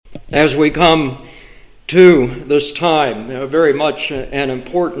As we come to this time, very much an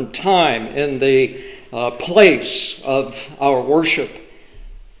important time in the place of our worship.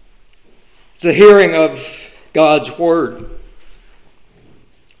 It's the hearing of God's Word.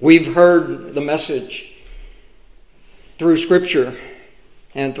 We've heard the message through Scripture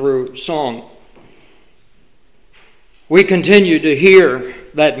and through song. We continue to hear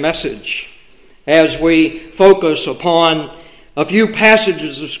that message as we focus upon a few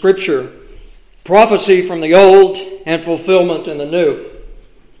passages of Scripture, prophecy from the Old and fulfillment in the New.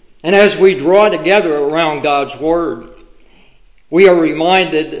 And as we draw together around God's Word, we are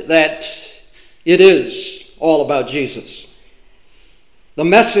reminded that it is all about Jesus. The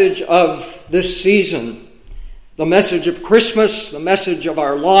message of this season, the message of Christmas, the message of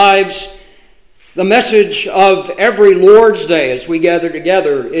our lives, the message of every Lord's Day as we gather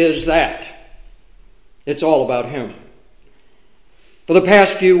together is that it's all about Him. For the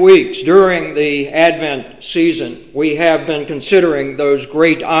past few weeks during the Advent season, we have been considering those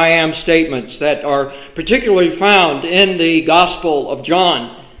great I am statements that are particularly found in the Gospel of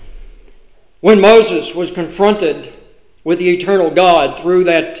John. When Moses was confronted with the eternal God through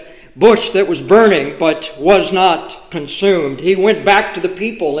that bush that was burning but was not consumed, he went back to the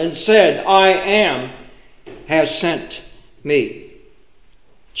people and said, I am has sent me.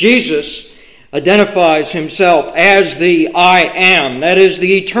 Jesus identifies himself as the I am, that is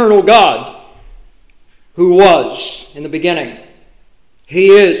the eternal God who was in the beginning.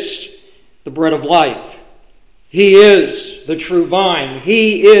 He is the bread of life. He is the true vine.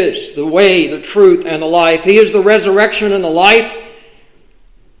 He is the way, the truth, and the life. He is the resurrection and the life.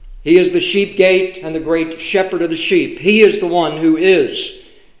 He is the sheep gate and the great shepherd of the sheep. He is the one who is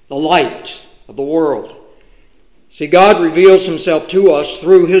the light of the world. See, God reveals himself to us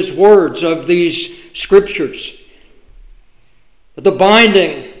through his words of these Scriptures. But the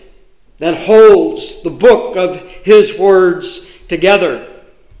binding that holds the book of his words together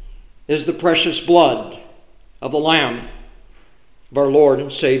is the precious blood of the Lamb of our Lord and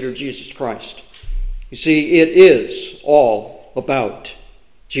Savior Jesus Christ. You see, it is all about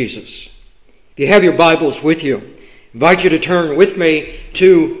Jesus. If you have your Bibles with you, I invite you to turn with me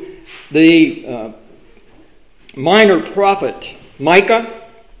to the minor prophet Micah.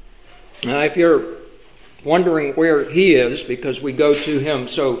 If you're wondering where he is, because we go to him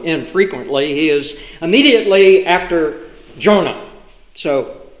so infrequently, he is immediately after Jonah.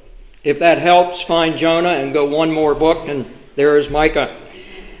 So if that helps, find Jonah and go one more book, and there is Micah.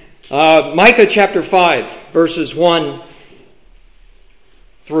 Micah chapter 5, verses 1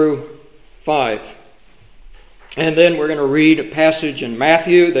 through 5. And then we're going to read a passage in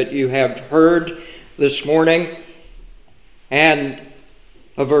Matthew that you have heard this morning, and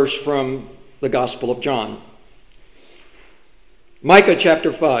a verse from the Gospel of John. Micah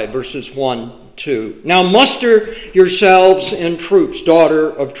chapter 5, verses 1, 2. Now muster yourselves in troops, daughter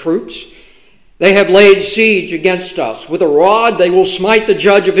of troops. They have laid siege against us. With a rod they will smite the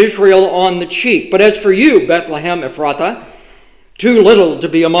judge of Israel on the cheek. But as for you, Bethlehem Ephrathah, too little to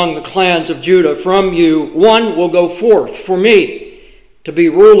be among the clans of Judah, from you one will go forth for me to be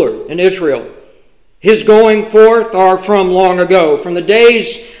ruler in Israel. His going forth are from long ago, from the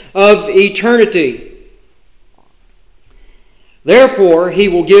days of eternity. Therefore he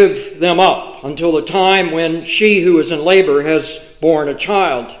will give them up until the time when she who is in labor has borne a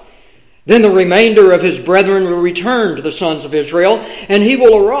child. Then the remainder of his brethren will return to the sons of Israel, and he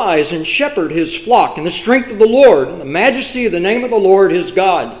will arise and shepherd his flock in the strength of the Lord, in the majesty of the name of the Lord his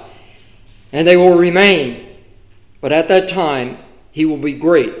God. And they will remain, but at that time he will be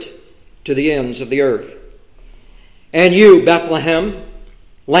great to the ends of the earth. And you, Bethlehem,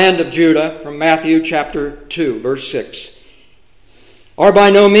 land of Judah, from Matthew chapter 2, verse 6, are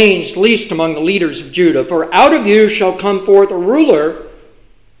by no means least among the leaders of Judah, for out of you shall come forth a ruler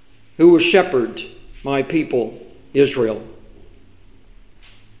who will shepherd my people Israel.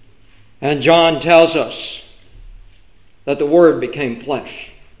 And John tells us that the Word became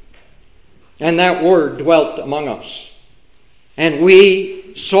flesh, and that Word dwelt among us, and we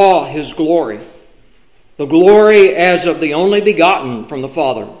saw his glory, the glory as of the only begotten from the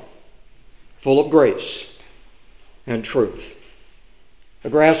Father, full of grace and truth. The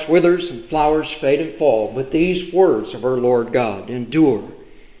grass withers and flowers fade and fall, but these words of our Lord God endure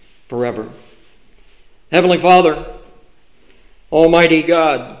forever. Heavenly Father, Almighty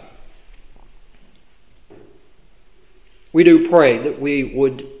God, we do pray that we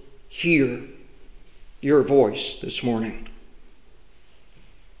would hear your voice this morning.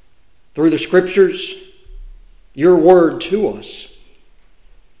 Through the Scriptures, your word to us,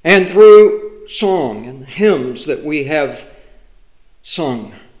 and through song and hymns that we have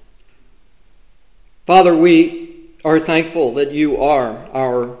sung Father, we are thankful that you are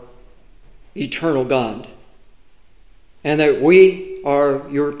our eternal God, and that we are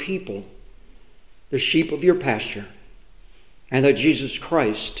your people, the sheep of your pasture, and that Jesus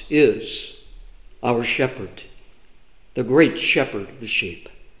Christ is our shepherd, the great shepherd of the sheep.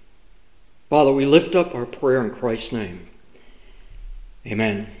 Father, we lift up our prayer in Christ's name.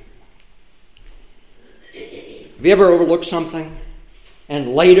 Amen. Have you ever overlooked something and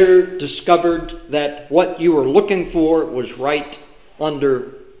later discovered that what you were looking for was right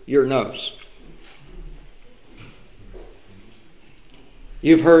under your nose?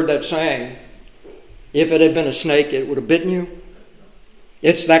 You've heard that saying, if it had been a snake, it would have bitten you.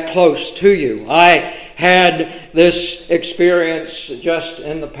 It's that close to you. I had this experience just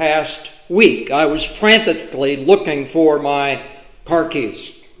in the past week. I was frantically looking for my car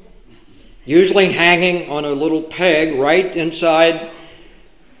keys, usually hanging on a little peg right inside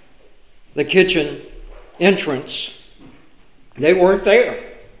the kitchen entrance. They weren't there.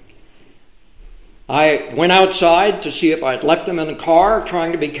 I went outside to see if I'd left them in the car,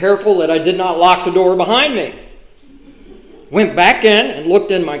 trying to be careful that I did not lock the door behind me. Went back in and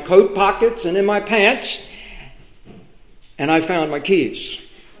looked in my coat pockets and in my pants, and I found my keys.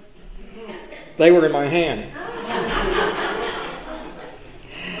 They were in my hand.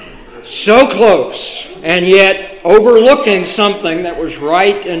 So close, and yet overlooking something that was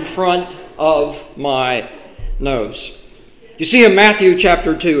right in front of my nose. You see in Matthew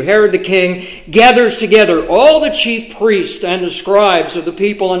chapter 2, Herod the king gathers together all the chief priests and the scribes of the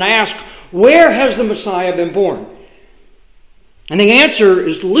people and asks, where has the Messiah been born? And the answer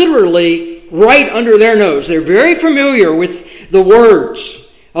is literally right under their nose. They're very familiar with the words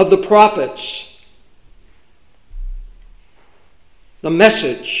of the prophets, the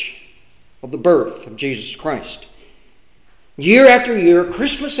message of the birth of Jesus Christ. Year after year,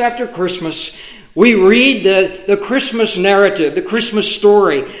 Christmas after Christmas, we read the Christmas narrative, the Christmas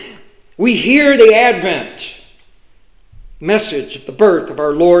story. We hear the Advent message of the birth of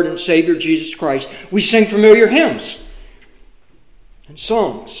our Lord and Savior Jesus Christ. We sing familiar hymns and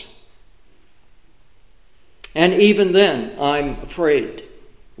songs. And even then, I'm afraid,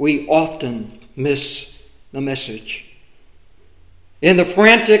 we often miss the message. In the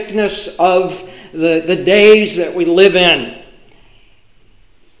franticness of the days that we live in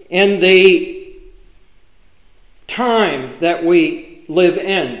the time that we live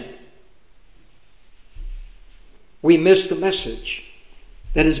in, we miss the message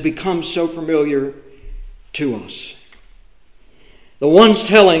that has become so familiar to us. The ones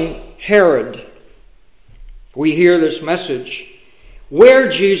telling Herod, we hear this message, where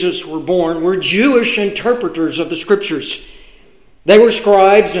Jesus were born, were Jewish interpreters of the Scriptures. They were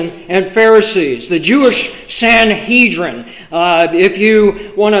scribes and Pharisees, the Jewish Sanhedrin. If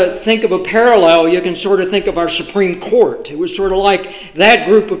you want to think of a parallel, you can sort of think of our Supreme Court. It was sort of like that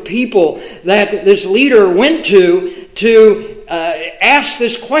group of people that this leader went to ask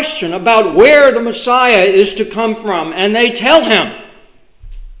this question about where the Messiah is to come from. And they tell him,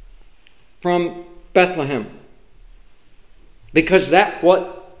 from Bethlehem. Because that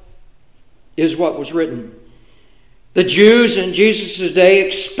is what was written. The Jews in Jesus' day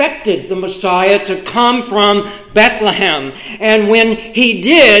expected the Messiah to come from Bethlehem. And when he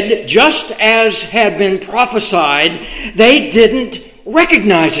did, just as had been prophesied, they didn't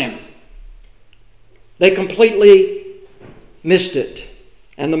recognize him. They completely missed it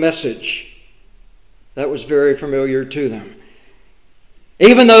and the message that was very familiar to them.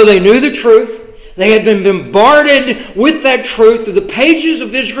 Even though they knew the truth, they had been bombarded with that truth through the pages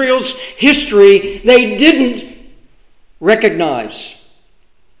of Israel's history, they didn't recognize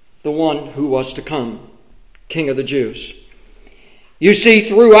the one who was to come, King of the Jews. You see,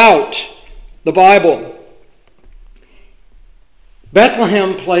 throughout the Bible,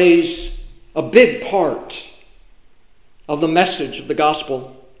 Bethlehem plays a big part of the message of the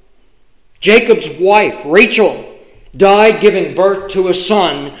gospel. Jacob's wife, Rachel, died giving birth to a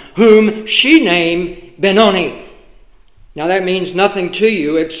son whom she named Benoni. Now that means nothing to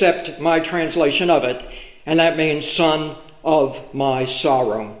you except my translation of it. And that means son of my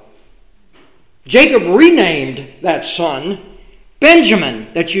sorrow. Jacob renamed that son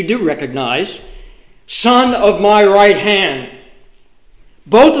Benjamin, that you do recognize, son of my right hand.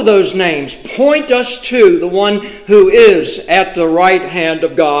 Both of those names point us to the one who is at the right hand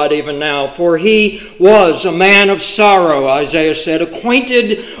of God even now. For he was a man of sorrow, Isaiah said,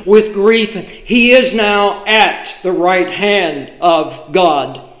 acquainted with grief. He is now at the right hand of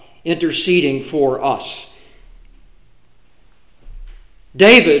God, interceding for us.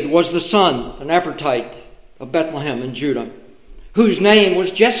 David was the son, an Ephrathite of Bethlehem in Judah, whose name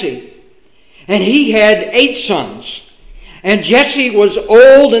was Jesse. and he had 8 sons. And Jesse was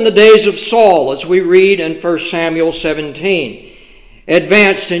old in the days of Saul, as we read in 1 Samuel 17,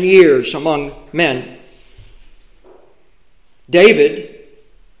 advanced in years among men. David,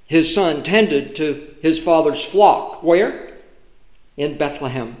 his son, tended to his father's flock. Where? In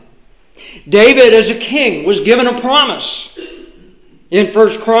Bethlehem. David, as a king, was given a promise. In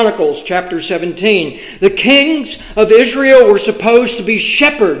 1 Chronicles chapter 17, the kings of Israel were supposed to be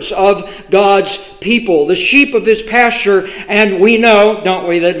shepherds of God's people, the sheep of his pasture, and we know, don't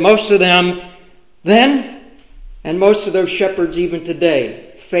we, that most of them then, and most of those shepherds even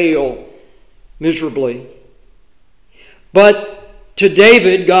today, fail miserably. But to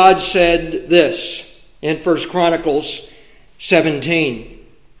David, God said this in 1 Chronicles 17.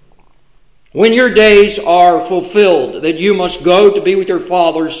 When your days are fulfilled, that you must go to be with your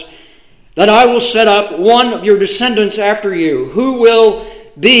fathers, that I will set up one of your descendants after you, who will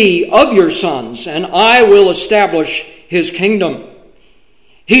be of your sons, and I will establish his kingdom.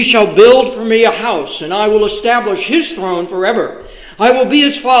 He shall build for me a house, and I will establish his throne forever. I will be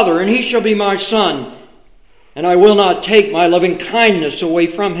his father, and he shall be my son. And I will not take my loving kindness away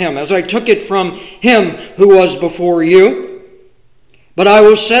from him, as I took it from him who was before you. But I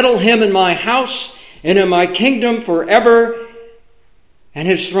will settle him in my house and in my kingdom forever, and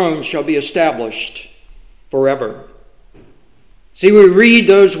his throne shall be established forever. See, we read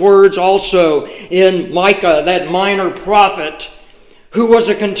those words also in Micah, that minor prophet, who was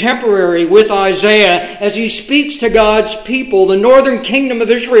a contemporary with Isaiah, as he speaks to God's people, the northern kingdom of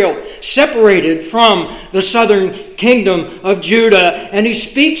Israel, separated from the southern kingdom of Judah. And he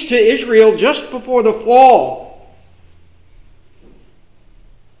speaks to Israel just before the fall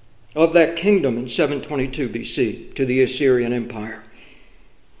of that kingdom in 722 BC to the Assyrian Empire.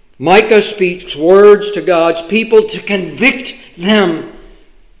 Micah speaks words to God's people to convict them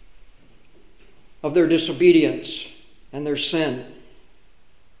of their disobedience and their sin.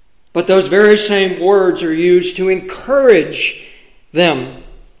 But those very same words are used to encourage them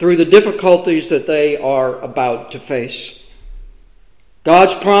through the difficulties that they are about to face.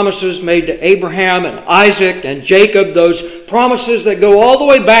 God's promises made to Abraham and Isaac and Jacob, those promises that go all the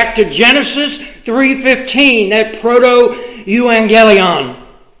way back to Genesis 3:15, that proto-evangelion,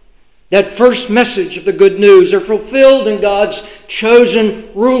 that first message of the good news, are fulfilled in God's chosen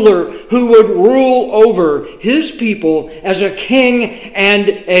ruler who would rule over his people as a king and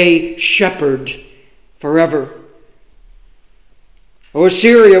a shepherd forever.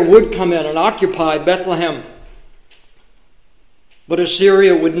 Assyria would come in and occupy Bethlehem. But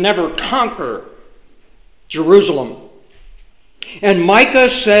Assyria would never conquer Jerusalem. And Micah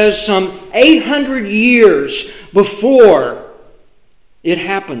says some 800 years before it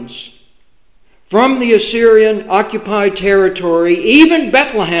happens, from the Assyrian occupied territory, even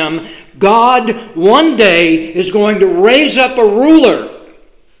Bethlehem, God one day is going to raise up a ruler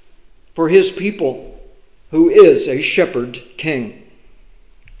for his people who is a shepherd king.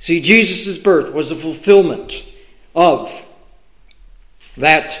 See, Jesus' birth was a fulfillment of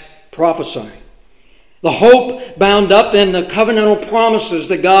that prophesying. The hope bound up in the covenantal promises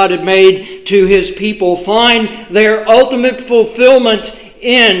that God had made to his people find their ultimate fulfillment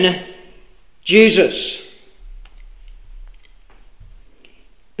in Jesus.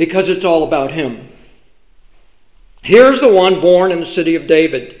 Because it's all about him. Here's the one born in the city of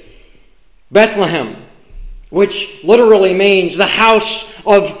David, Bethlehem, which literally means the house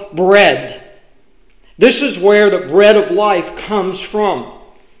of bread. This is where the bread of life comes from.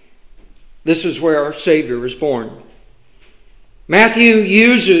 This is where our Savior is born. Matthew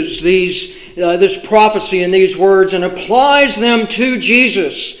uses this prophecy and these words and applies them to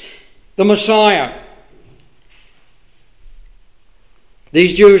Jesus, the Messiah.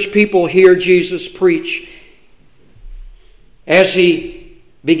 These Jewish people hear Jesus preach as he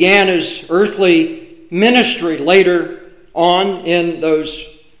began his earthly ministry later on in those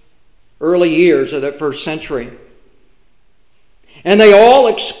early years of that first century. And they all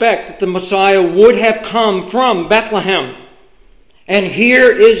expect that the Messiah would have come from Bethlehem. And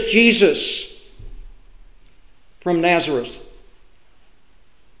here is Jesus from Nazareth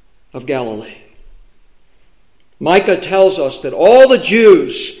of Galilee. Micah tells us that all the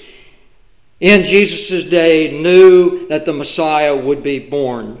Jews in Jesus' day knew that the Messiah would be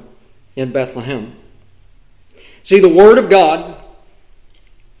born in Bethlehem. See, the Word of God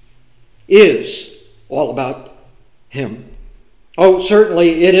is all about him. Oh,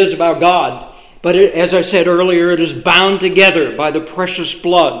 certainly it is about God. But as I said earlier, it is bound together by the precious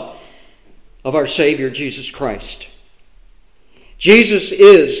blood of our Savior, Jesus Christ. Jesus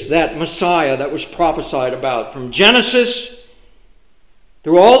is that Messiah that was prophesied about from Genesis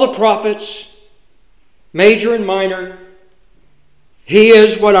through all the prophets major and minor. He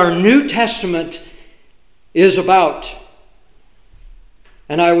is what our New Testament is about.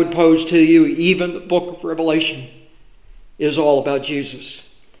 And I would pose to you, even the book of Revelation is all about Jesus.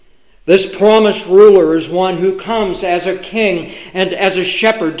 This promised ruler is one who comes as a king and as a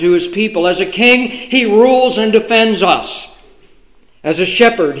shepherd to his people. As a king, he rules and defends us. As a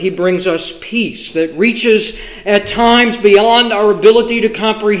shepherd, he brings us peace that reaches at times beyond our ability to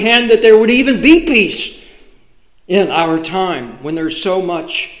comprehend that there would even be peace in our time when there's so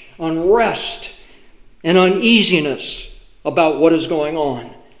much unrest and uneasiness about what is going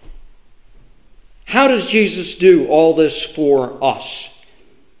on. How does Jesus do all this for us?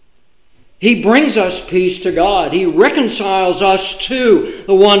 He brings us peace to God. He reconciles us to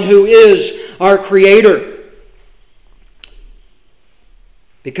the one who is our Creator,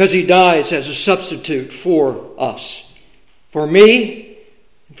 because he dies as a substitute for us, for me,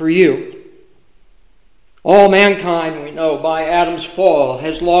 and for you. All mankind, we know, by Adam's fall,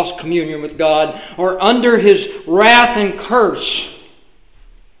 has lost communion with God, or under his wrath and curse.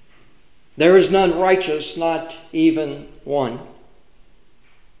 There is none righteous, not even one.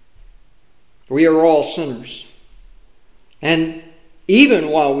 We are all sinners. And even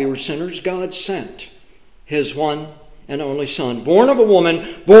while we were sinners, God sent his one and only Son, born of a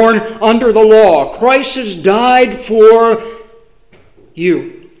woman, born under the law. Christ has died for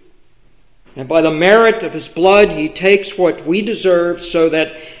you. And by the merit of his blood, he takes what we deserve so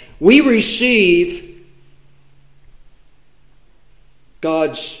that we receive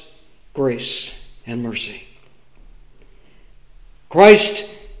God's grace and mercy. Christ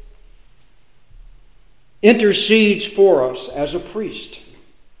intercedes for us as a priest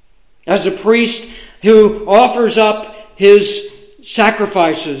who offers up his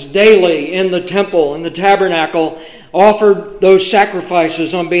sacrifices daily in the temple, in the tabernacle, offered those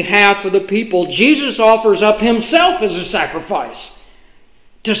sacrifices on behalf of the people. Jesus offers up himself as a sacrifice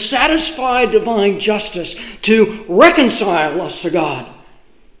to satisfy divine justice, to reconcile us to God.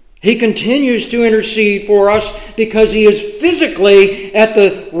 He continues to intercede for us because he is physically at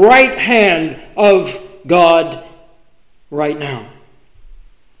the right hand of God right now.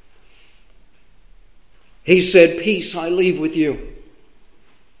 He said, "Peace I leave with you.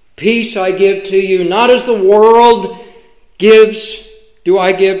 Peace I give to you. Not as the world gives, do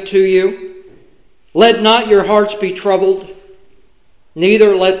I give to you. Let not your hearts be troubled,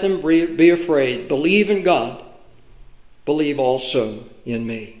 neither let them be afraid. Believe in God. Believe also in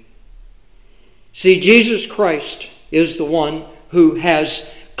me." See, Jesus Christ is the one who has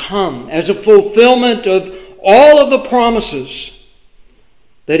come as a fulfillment of all of the promises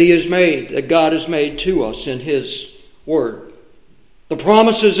that he has made, that God has made to us in his word. The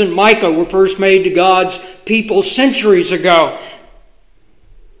promises in Micah were first made to God's people centuries ago,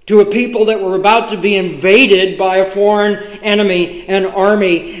 to a people that were about to be invaded by a foreign enemy, an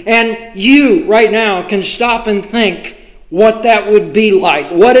army. And you right now can stop and think what that would be like,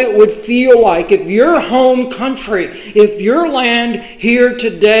 what it would feel like if your home country, if your land here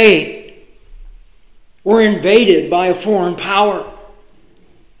today were invaded by a foreign power,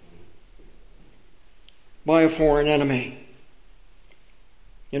 by a foreign enemy.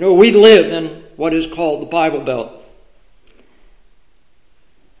 You know, we live in what is called the Bible Belt.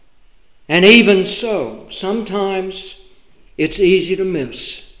 And even so, sometimes it's easy to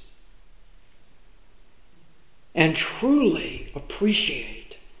miss and truly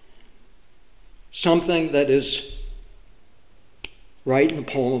appreciate something that is right in the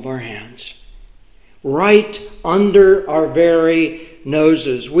palm of our hands, right under our very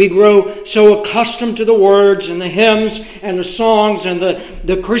noses. We grow so accustomed to the words and the hymns and the songs and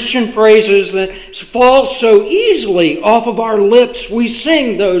the Christian phrases that fall so easily off of our lips. We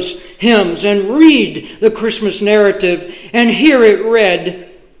sing those hymns and read the Christmas narrative and hear it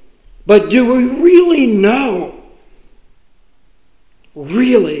read. But do we really know?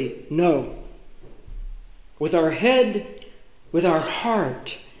 Really know? With our head, with our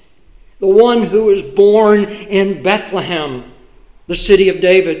heart, the one who was born in Bethlehem, the city of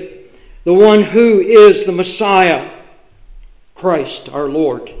David, the one who is the Messiah, Christ our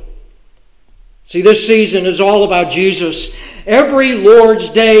Lord. See, this season is all about Jesus. Every Lord's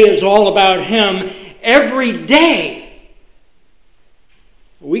Day is all about him. Every day.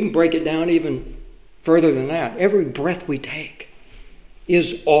 We can break it down even further than that. Every breath we take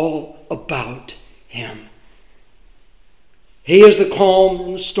is all about him. He is the calm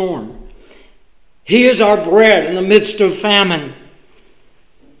in the storm. He is our bread in the midst of famine.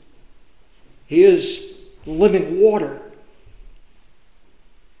 He is living water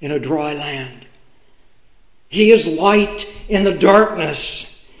in a dry land. He is light in the darkness.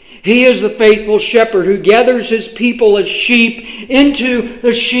 He is the faithful shepherd who gathers his people as sheep into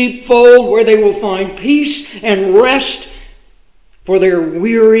the sheepfold, where they will find peace and rest for their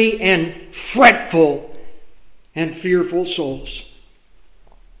weary and fretful and fearful souls.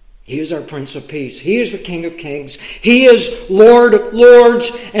 He is our Prince of Peace. He is the King of Kings. He is Lord of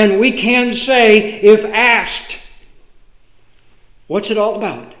Lords. And we can say, if asked, what's it all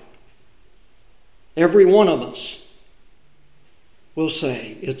about? Every one of us will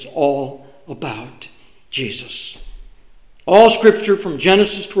say it's all about Jesus. All Scripture from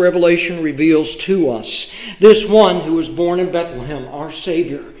Genesis to Revelation reveals to us this one who was born in Bethlehem, our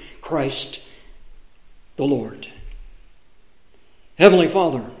Savior, Christ the Lord. Heavenly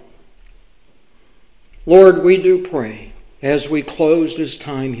Father, Lord, we do pray as we close this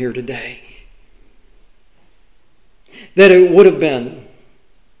time here today that it would have been,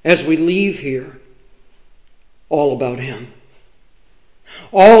 as we leave here, all about Him.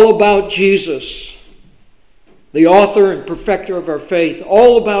 All about Jesus, the author and perfecter of our faith.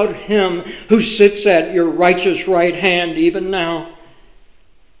 All about Him who sits at your righteous right hand even now.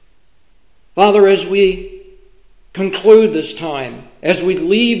 Father, as we conclude this time, as we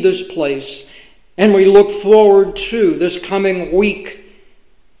leave this place, and we look forward to this coming week,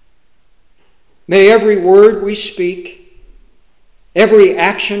 may every word we speak, every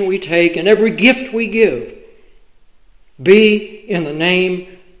action we take, and every gift we give be in the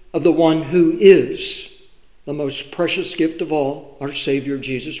name of the one who is the most precious gift of all, our Savior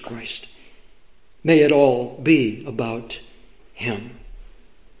Jesus Christ. May it all be about Him.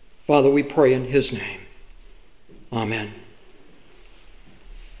 Father, we pray in His name. Amen.